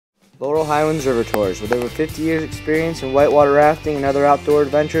Laurel Highlands River Tours. With over 50 years experience in whitewater rafting and other outdoor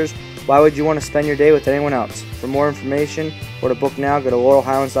adventures, why would you want to spend your day with anyone else? For more information or to book now, go to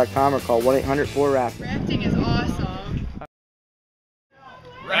laurelhighlands.com or call 1-800-4-RAFTING. Rafting is awesome.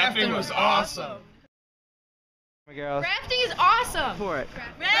 Rafting was awesome. Rafting is awesome. For it.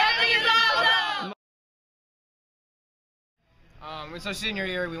 Rafting is awesome. It's our senior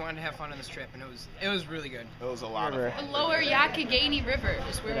year. We wanted to have fun on this trip, and it was really good. It was a lot of fun. The lower Youghiogheny River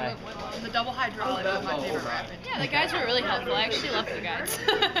is where we went on the double hydraulic. Was my favorite rapid. Yeah, the guys were really helpful. I actually loved the guides.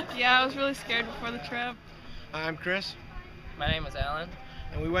 Yeah, I was really scared before the trip. I'm Chris. My name is Alan.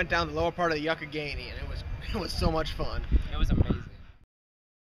 And we went down the lower part of the Youghiogheny, and it was so much fun. It was amazing.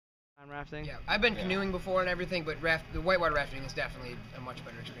 On rafting? Yeah, I've been canoeing before and everything, but the whitewater rafting is definitely a much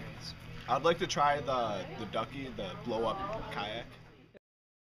better experience. I'd like to try the ducky, the blow-up kayak.